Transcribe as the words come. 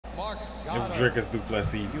If Dricus du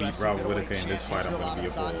Plessis beat Robert Whittaker in this fight, I'm going to be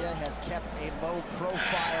appalled. Has kept a low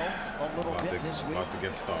profile a little bit this week, about to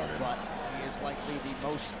get started. But he is likely the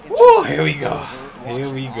most Woo, here we go.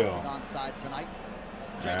 Here we go. All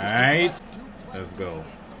right, let's go.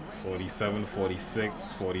 47,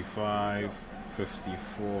 46, 45,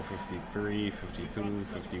 54, 53, 52,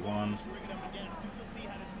 51.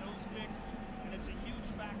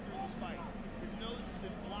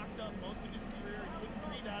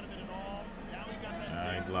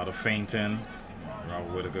 Alright, a lot of feinting.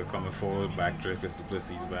 Robert Whittaker coming forward. Back Dricus du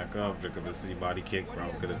Plessis back up. Dricus du Plessis body kick.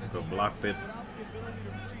 Robert Whittaker blocked it.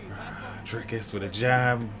 Dricus with a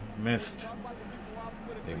jab. Missed.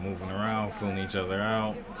 They're moving around, filling each other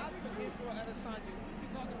out.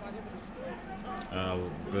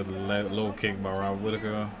 Good low kick by Robert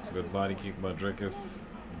Whittaker. Good body kick by Dricus.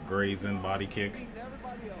 Grazing body kick.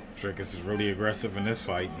 Dricus is really aggressive in this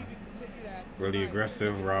fight. Really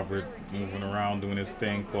aggressive. Robert moving around, doing his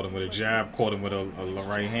thing. Caught him with a jab. Caught him with a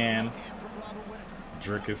right hand.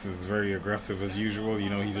 Dricus is very aggressive as usual. You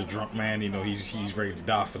know, he's a drunk man. You know, he's ready to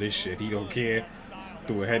die for this shit. He don't care.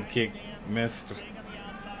 Threw a head kick. Missed.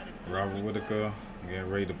 Robert Whittaker getting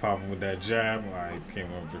ready to pop him with that jab. All right,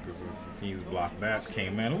 came up because he's blocked that.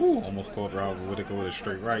 Came in. Ooh, almost caught Robert Whittaker with a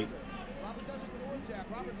straight right.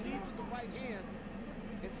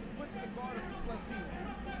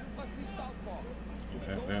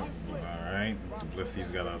 Alright, du Plessis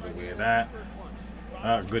got out of the way of that.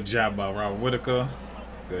 Good job by Robert Whittaker.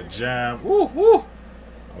 Good jab. Woo, woo.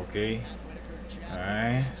 Okay.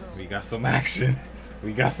 Alright, we got some action.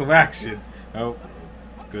 We got some action. Oh,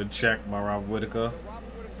 good check by Robert Whittaker.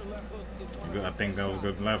 Good, I think that was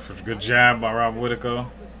good left. Good jab by Robert Whittaker.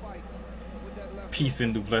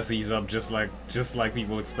 Piecing du Plessis up just like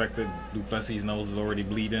people expected. Du Plessis' nose is already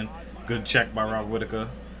bleeding. Good check by Robert Whittaker.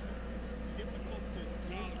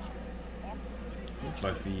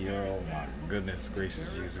 Plessis, oh my goodness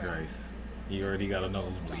gracious, Jesus Christ. He already got a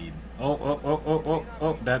nosebleed.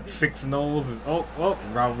 Oh, that fixed nose is,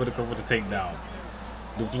 Robert Whittaker with a takedown.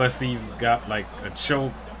 Du Plessis got like a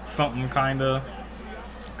choke, something kinda.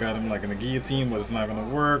 Got him like in a guillotine, but it's not gonna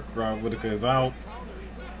work. Robert Whittaker is out.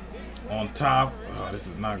 On top. Oh, this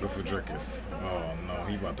is not good for Dricus. Oh no,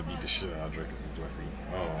 he about to beat the shit out of Dricus du Plessis.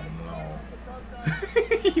 Oh no.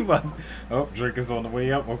 Oh, Dricus on the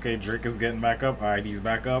way up. Okay, Dricus getting back up. Alright, he's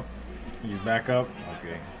back up. He's back up.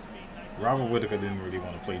 Okay. Robert Whittaker didn't really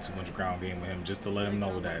want to play too much ground game with him, just to let him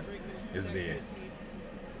know that it's there.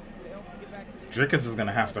 Dricus is going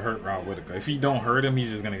to have to hurt Robert Whittaker. If he don't hurt him, he's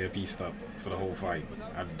just going to get pieced up for the whole fight.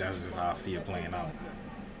 That's just how I see it playing out.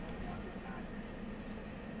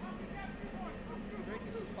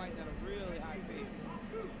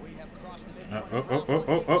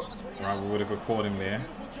 Robert Whittaker caught him there.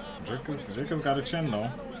 Dricus got a chin though.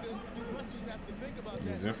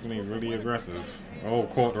 He's definitely really aggressive. Oh,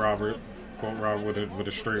 caught Robert. Caught Robert with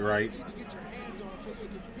a straight right.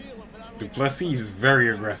 Du Plessis is very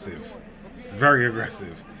aggressive. Very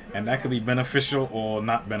aggressive. And that could be beneficial or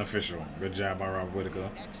not beneficial. Good job by Robert Whittaker.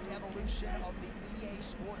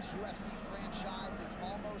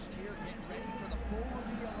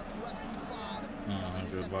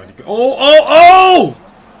 Good body. Oh!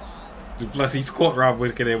 Du Plessis caught Robert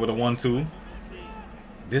Whittaker there with a 1-2.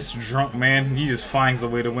 This drunk man, he just finds a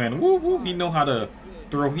way to win. Woo woo! He know how to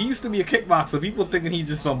throw. He used to be a kickboxer. People thinking he's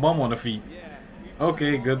just some bum on the feet.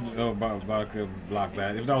 Okay, good. Oh, block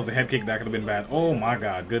that. If that was a head kick, that could have been bad. Oh my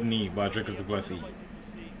God! Good knee by Dricus du Plessis.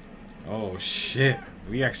 Oh shit!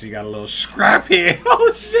 We actually got a little scrap here.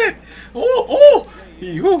 Oh shit! Oh!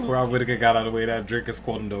 Robert Whittaker got out of the way. That Dricus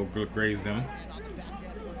caught him though, grazed him.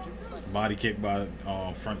 Body kick by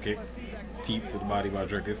front kick, teep to the body by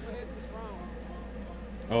Dricus.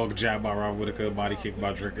 Oh, jab by Robert Whittaker, body kick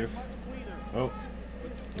by Dricus. Oh,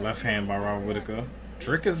 left hand by Robert Whittaker.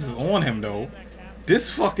 Dricus is on him though. This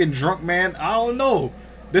fucking drunk man, I don't know.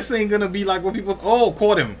 This ain't gonna be like what people. Oh,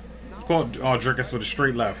 caught him. Caught Dricus with a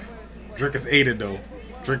straight left. Dricus ate it though.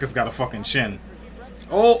 Dricus got a fucking chin.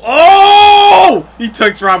 Oh! He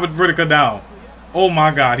takes Robert Whittaker down. Oh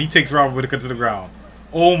my God, he takes Robert Whittaker to the ground.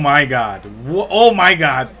 Oh my God. Oh my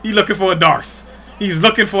God. He's looking for a Darce. He's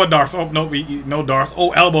looking for a Darce. Oh, no, no Darce. Oh,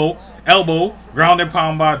 elbow. Elbow. Grounded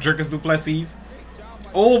pound by Dricus du Plessis.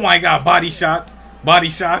 Oh my God. Body shots. Body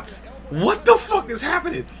shots. What the fuck is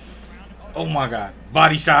happening? Oh my God.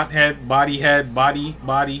 Body shot. Head. Body. Head. Body.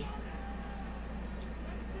 Body.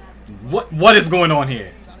 What is going on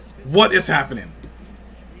here? What is happening?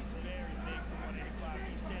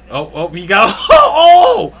 Oh, he got.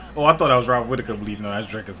 Oh, I thought that was Robert Whittaker bleeding. No,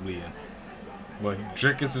 that's Dricus bleeding. But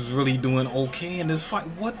Dricus is really doing okay in this fight.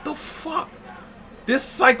 What the fuck? This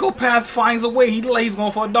psychopath finds a way. He lays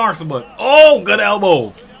going for a darcer, but oh, good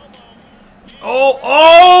elbow.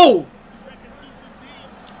 Oh,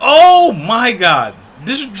 oh my God.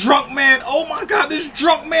 This drunk man. Oh my God, this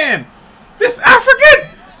drunk man. This African.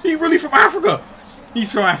 He really from Africa. He's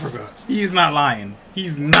from Africa. He's not lying.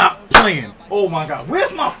 He's not playing. Oh my God.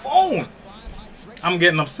 Where's my phone? I'm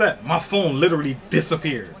getting upset. My phone literally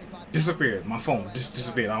disappeared. Disappeared. My phone just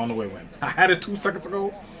disappeared. I don't know where it went. I had it 2 seconds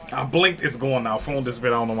ago. I blinked. It's gone now. Phone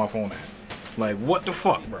disappeared. I don't know my phone at. Like, what the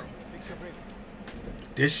fuck, bro?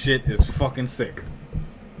 This shit is fucking sick.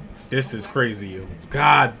 This is crazy, yo.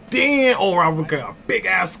 God damn. Oh, Robert got a big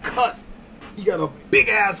ass cut. He got a big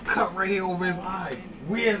ass cut right here over his eye.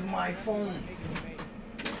 Where's my phone?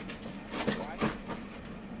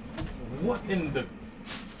 What in the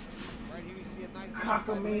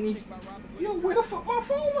cockamamie? Yo, where the fuck my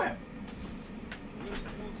phone went?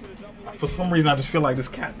 For some reason, I just feel like this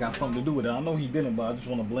cat got something to do with it. I know he didn't, but I just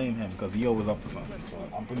want to blame him because he always up to something. So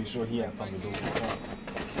I'm pretty sure he had something to do with the phone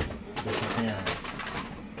disappearing.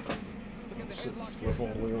 Shit, Spliff all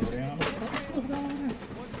the way over there.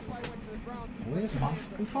 Where's my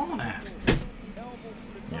fucking phone at?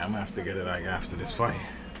 Yeah, I'm gonna have to get it like after this fight.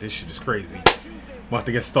 This shit is crazy. About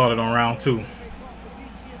to get started on round 2.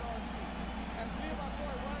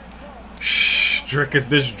 Dricus,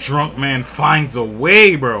 this drunk man finds a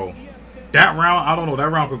way, bro. That round, I don't know. That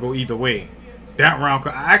round could go either way. That round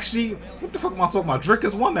could actually. What the fuck am I talking about?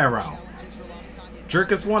 Dricus won that round.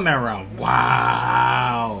 Dricus won that round.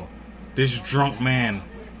 Wow. This drunk man.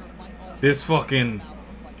 This fucking.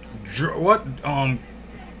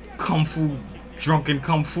 Kung Fu. Drunken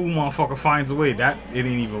Kung Fu motherfucker finds a way. That, it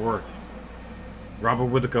didn't even work. Robert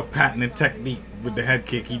Whittaker patented technique with the head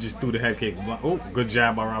kick. He just threw the head kick. Oh, good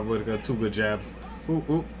jab by Robert Whittaker. 2 good jabs. Ooh,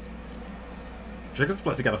 ooh. Dricus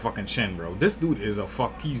Plessis got a fucking chin, bro. This dude is a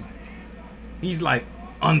fuck. He's like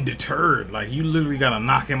undeterred. Like, you literally gotta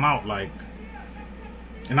knock him out. Like,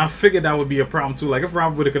 and I figured that would be a problem too. Like, if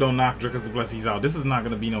Robert Whittaker don't knock Dricus Plessis out, this is not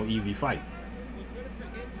gonna be no easy fight.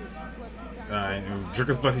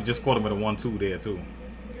 Dricus Plessis just caught him with a 1-2 there too.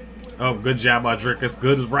 Oh, good jab by Dricus.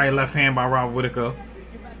 Good right left hand by Robert Whittaker.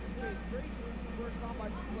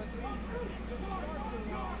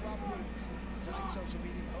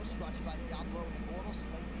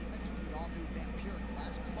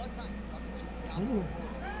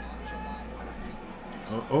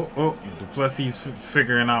 Oh, Plessis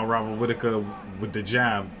figuring out Robert Whittaker with the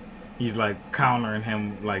jab. He's like countering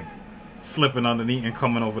him, like slipping underneath and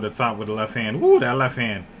coming over the top with the left hand. Woo, that left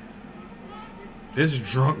hand. This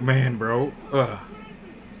drunk man, bro. The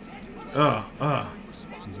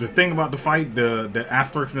thing about the fight, the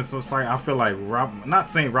asterisk in this fight, I feel like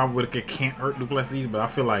not saying Robert Whittaker can't hurt Duplessis, but I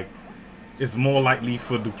feel like it's more likely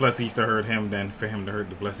for Duplessis to hurt him than for him to hurt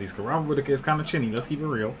Duplessis. Because Robert Whittaker is kind of chinny. Let's keep it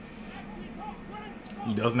real.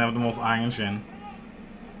 He doesn't have the most iron chin.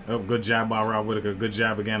 Oh, good jab by Robert Whittaker. Good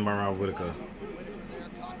jab again by Robert Whittaker.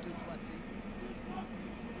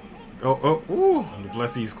 Oh, ooh.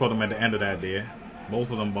 Duplessis caught him at the end of that there.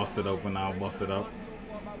 Both of them busted open now, busted up.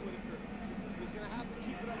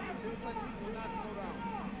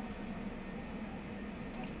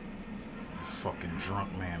 This fucking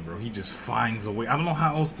drunk man, bro. He just finds a way. I don't know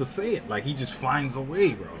how else to say it. Like, he just finds a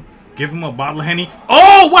way, bro. Give him a bottle of Henny.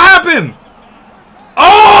 Oh, what happened?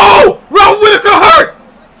 Oh! Robert Whittaker hurt!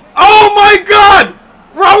 Oh my God!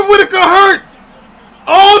 Robert Whittaker hurt!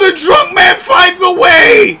 Oh, the drunk man finds a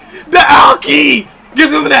way! The Alki!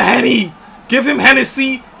 Give him the Henny! Give him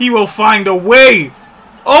Hennessy, he will find a way!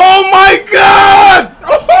 Oh my God!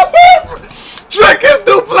 Dricus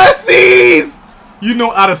Duplessis! You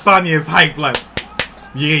know Adesanya is hype, like,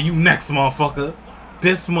 yeah, you next, motherfucker.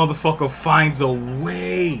 This motherfucker finds a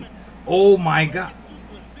way. Oh my God.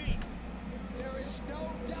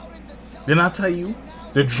 Didn't I tell you?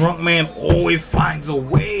 The drunk man always finds a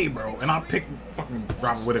way, bro. And I picked fucking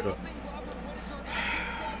Robert Whittaker.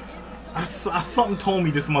 Something told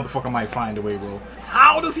me this motherfucker might find a way, bro.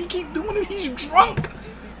 How does he keep doing it? He's drunk.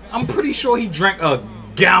 I'm pretty sure he drank a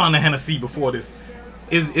gallon of Hennessy before this.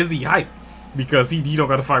 Is he hype? Because he don't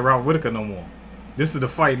got to fight Robert Whittaker no more. This is the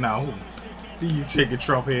fight now. You shake your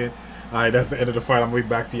Trump head. Alright, that's the end of the fight. I'm way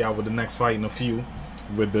back to y'all with the next fight in a few.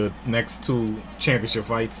 With the next 2 championship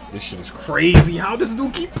fights. This shit is crazy. How this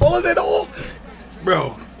dude keep pulling it off?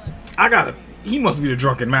 Bro, he must be the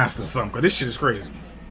drunken master or something, because this shit is crazy.